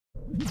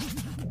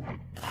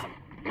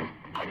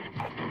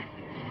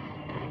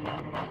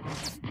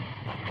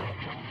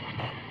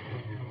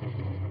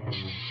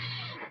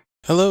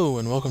Hello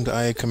and welcome to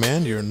IA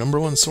Command, your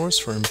 #1 source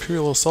for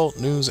Imperial Assault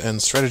news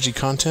and strategy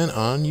content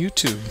on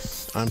YouTube.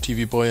 I'm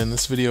TV Boy. In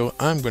this video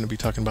I'm going to be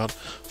talking about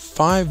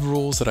 5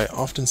 rules that I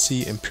often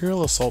see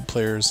Imperial Assault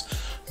players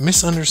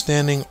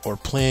misunderstanding or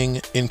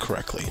playing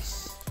incorrectly.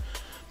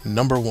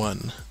 Number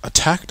 1.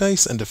 Attack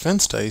dice and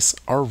defense dice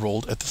are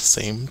rolled at the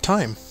same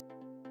time.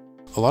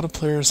 A lot of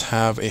players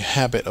have a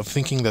habit of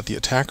thinking that the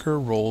attacker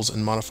rolls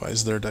and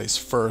modifies their dice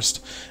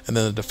first, and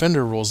then the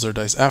defender rolls their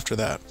dice after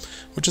that,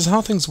 which is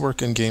how things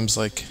work in games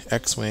like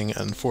X-Wing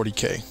and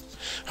 40K.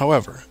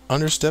 However,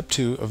 under Step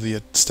 2 of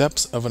the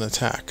steps of an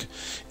attack,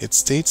 it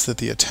states that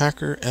the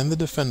attacker and the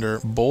defender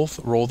both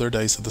roll their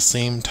dice at the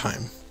same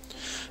time.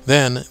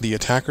 Then, the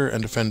attacker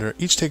and defender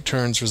each take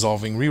turns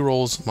resolving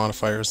rerolls,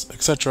 modifiers,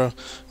 etc.,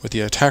 with the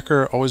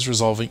attacker always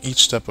resolving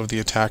each step of the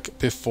attack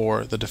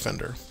before the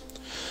defender.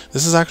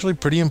 This is actually a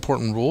pretty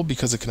important rule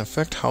because it can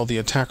affect how the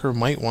attacker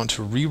might want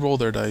to re-roll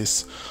their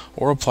dice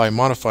or apply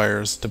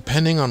modifiers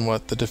depending on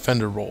what the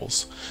defender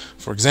rolls.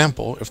 For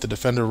example, if the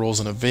defender rolls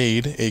an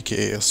evade,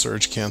 aka a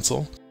surge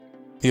cancel,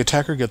 the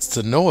attacker gets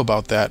to know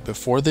about that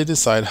before they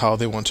decide how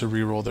they want to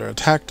re-roll their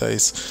attack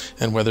dice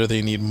and whether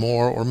they need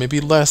more or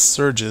maybe less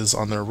surges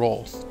on their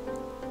roll.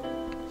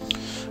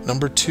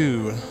 Number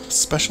 2.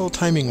 Special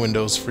timing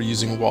windows for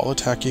using wall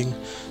attacking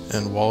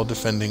and wall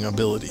defending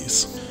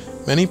abilities.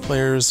 Many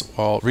players,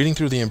 while reading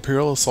through the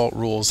Imperial Assault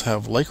rules,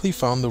 have likely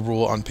found the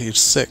rule on page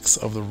 6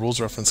 of the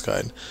Rules Reference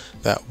Guide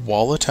that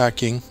wall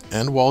attacking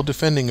and wall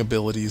defending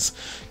abilities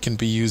can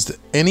be used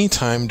any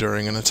time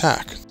during an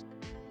attack.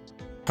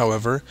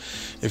 However,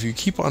 if you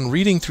keep on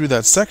reading through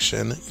that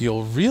section,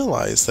 you'll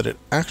realize that it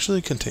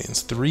actually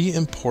contains 3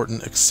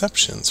 important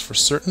exceptions for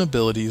certain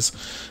abilities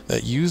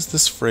that use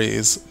this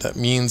phrase that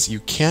means you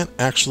can't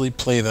actually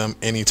play them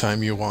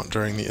anytime you want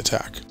during the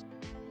attack.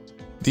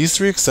 These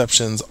 3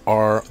 exceptions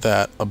are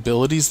that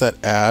abilities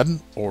that add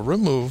or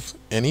remove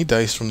any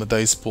dice from the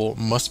dice pool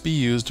must be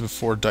used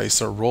before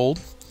dice are rolled,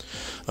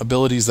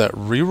 abilities that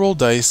reroll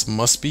dice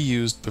must be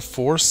used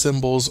before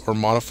symbols or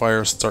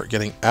modifiers start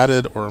getting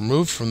added or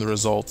removed from the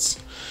results,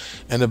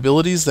 and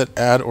abilities that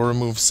add or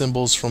remove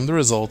symbols from the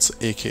results,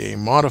 aka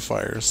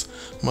modifiers,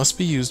 must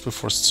be used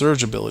before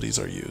surge abilities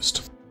are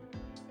used.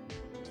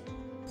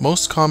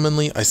 Most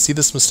commonly, I see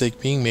this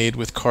mistake being made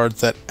with cards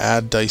that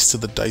add dice to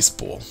the dice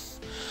pool.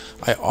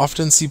 I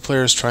often see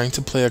players trying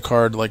to play a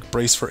card like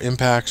Brace for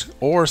Impact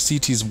or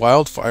CT's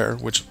Wildfire,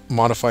 which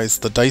modifies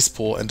the dice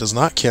pool and does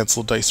not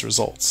cancel dice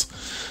results,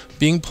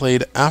 being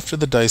played after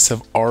the dice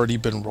have already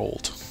been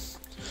rolled.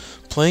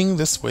 Playing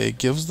this way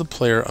gives the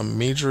player a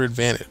major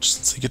advantage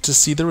since they get to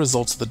see the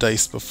results of the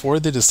dice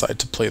before they decide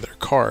to play their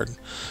card,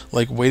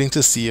 like waiting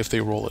to see if they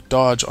roll a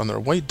dodge on their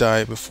white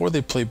die before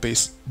they play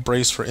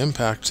Brace for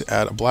Impact to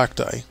add a black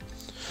die.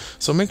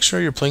 So make sure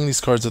you're playing these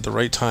cards at the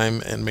right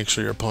time and make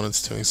sure your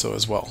opponent's doing so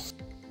as well.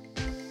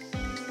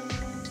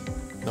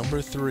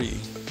 Number 3.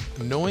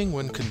 Knowing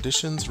when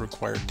conditions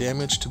require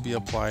damage to be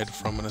applied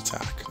from an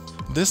attack.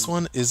 This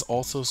one is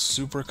also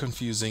super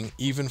confusing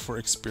even for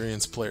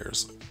experienced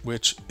players,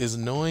 which is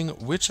knowing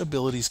which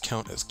abilities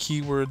count as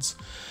keywords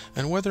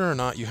and whether or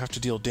not you have to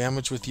deal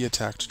damage with the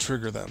attack to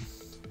trigger them.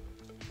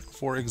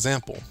 For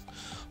example,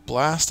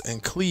 Blast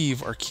and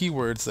Cleave are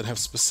keywords that have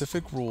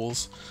specific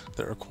rules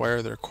that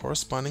require their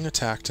corresponding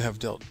attack to have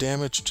dealt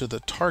damage to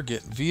the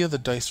target via the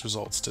dice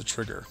results to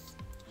trigger.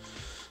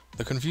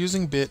 The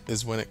confusing bit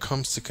is when it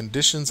comes to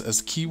conditions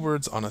as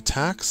keywords on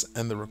attacks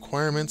and the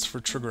requirements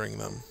for triggering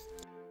them.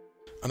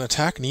 An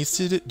attack needs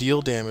to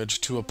deal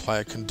damage to apply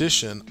a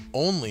condition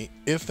only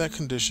if that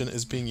condition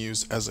is being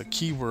used as a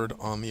keyword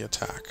on the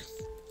attack.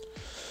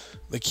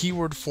 The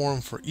keyword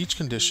form for each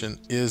condition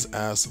is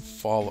as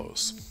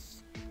follows: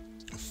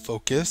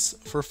 Focus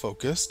for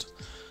focused,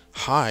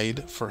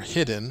 hide for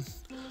hidden,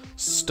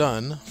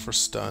 stun for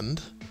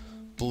stunned,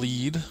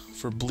 bleed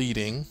for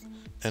bleeding,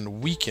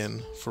 and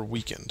weaken for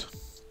weakened.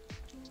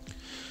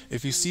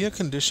 If you see a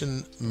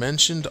condition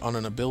mentioned on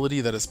an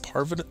ability that is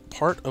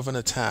part of an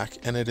attack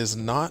and it is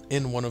not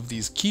in one of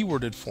these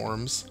keyworded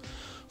forms,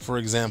 for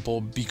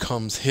example,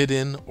 becomes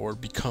hidden or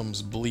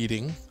becomes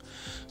bleeding,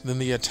 then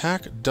the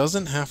attack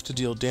doesn't have to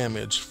deal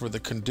damage for the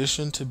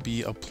condition to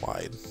be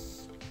applied.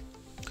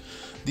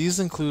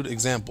 These include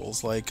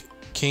examples like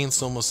Kane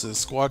Somos'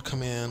 Squad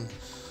Command,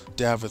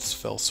 Davith's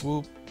Fell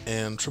Swoop,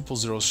 and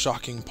 000's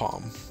Shocking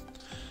Palm.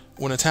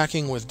 When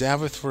attacking with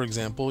Davith, for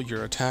example,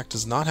 your attack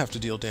does not have to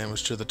deal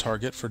damage to the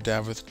target for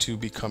Davith to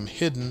become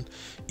hidden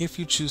if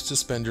you choose to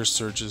spend your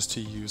surges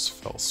to use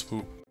Fell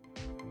Swoop.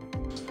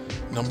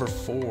 Number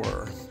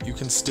 4. You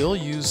can still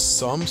use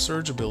some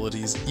surge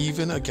abilities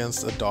even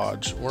against a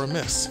dodge or a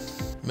miss.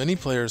 Many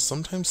players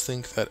sometimes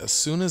think that as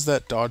soon as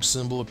that dodge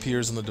symbol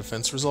appears in the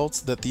defense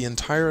results, that the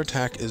entire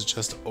attack is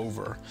just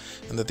over,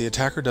 and that the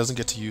attacker doesn't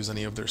get to use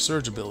any of their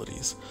surge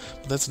abilities.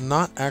 But that's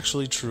not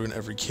actually true in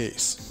every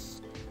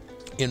case.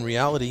 In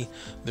reality,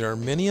 there are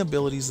many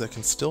abilities that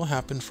can still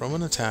happen from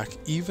an attack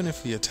even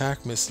if the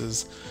attack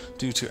misses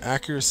due to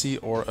accuracy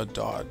or a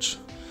dodge.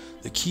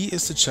 The key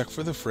is to check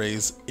for the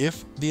phrase,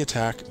 "if the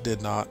attack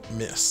did not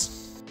miss."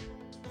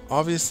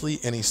 Obviously,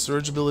 any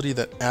surge ability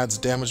that adds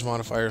damage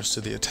modifiers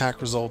to the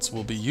attack results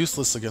will be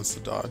useless against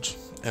the dodge,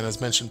 and as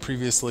mentioned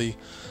previously,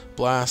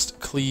 blast,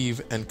 cleave,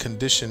 and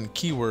condition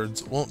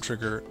keywords won't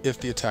trigger if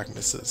the attack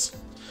misses.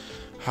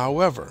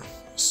 However,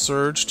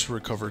 surge to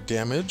recover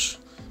damage,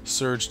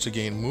 surge to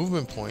gain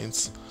movement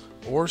points,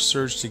 or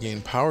surge to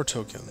gain power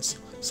tokens,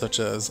 such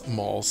as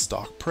Maul's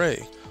Stalk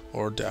Prey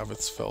or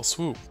Davith's Fell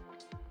Swoop.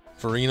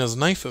 Varina's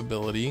Knife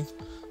ability,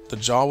 the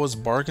Jawa's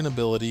Bargain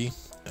ability,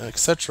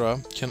 etc.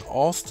 can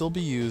all still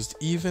be used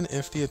even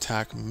if the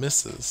attack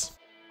misses.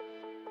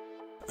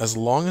 As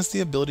long as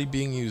the ability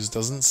being used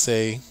doesn't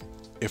say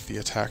if the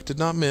attack did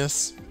not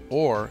miss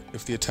or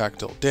if the attack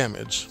dealt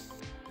damage,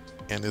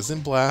 and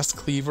isn't blast,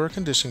 cleave, or a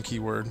condition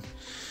keyword,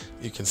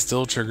 you can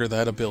still trigger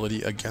that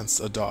ability against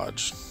a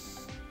dodge.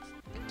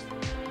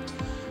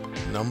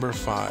 Number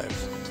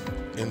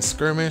 5. In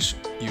Skirmish,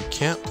 you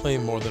can't play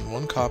more than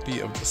one copy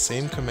of the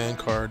same command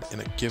card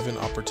in a given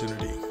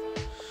opportunity.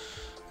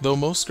 Though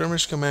most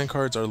Skirmish command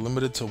cards are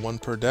limited to one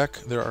per deck,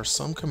 there are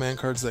some command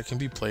cards that can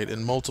be played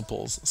in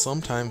multiples,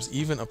 sometimes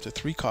even up to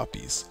 3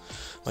 copies,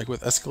 like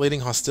with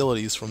Escalating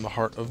Hostilities from the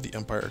Heart of the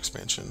Empire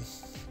expansion.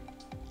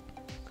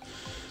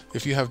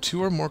 If you have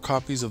 2 or more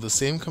copies of the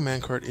same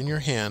command card in your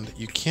hand,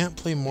 you can't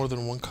play more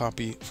than one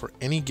copy for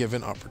any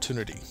given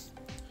opportunity.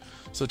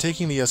 So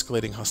taking the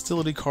Escalating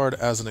Hostility card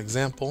as an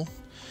example,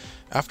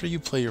 after you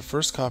play your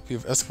first copy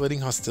of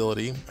Escalating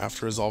Hostility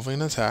after resolving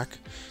an attack,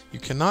 you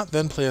cannot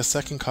then play a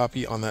second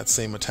copy on that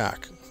same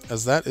attack,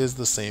 as that is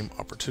the same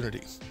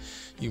opportunity.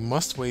 You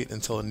must wait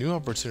until a new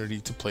opportunity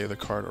to play the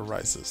card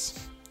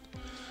arises.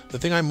 The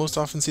thing I most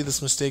often see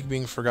this mistake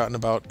being forgotten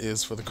about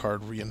is for the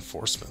card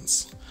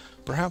Reinforcements.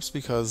 Perhaps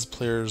because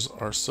players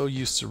are so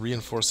used to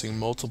reinforcing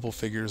multiple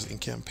figures in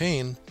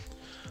campaign,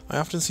 I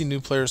often see new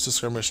players to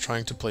Skirmish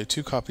trying to play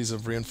 2 copies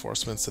of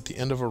Reinforcements at the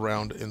end of a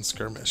round in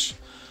Skirmish,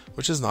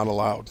 which is not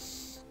allowed.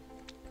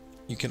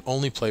 You can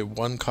only play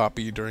 1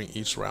 copy during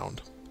each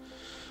round.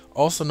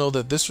 Also know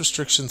that this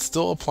restriction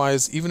still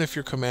applies even if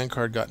your command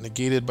card got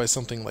negated by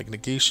something like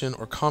negation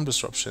or comm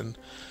disruption,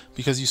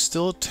 because you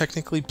still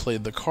technically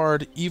played the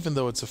card even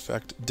though its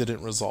effect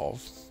didn't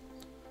resolve.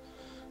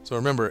 So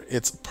remember,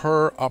 it's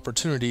per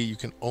opportunity you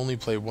can only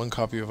play 1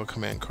 copy of a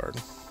command card.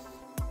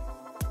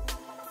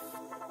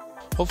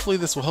 Hopefully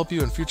this will help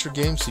you in future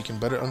games so you can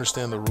better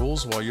understand the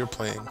rules while you're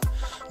playing.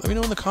 Let me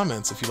know in the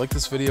comments if you like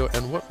this video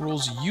and what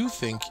rules you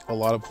think a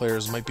lot of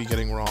players might be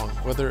getting wrong,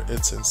 whether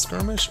it's in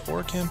Skirmish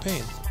or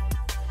campaign.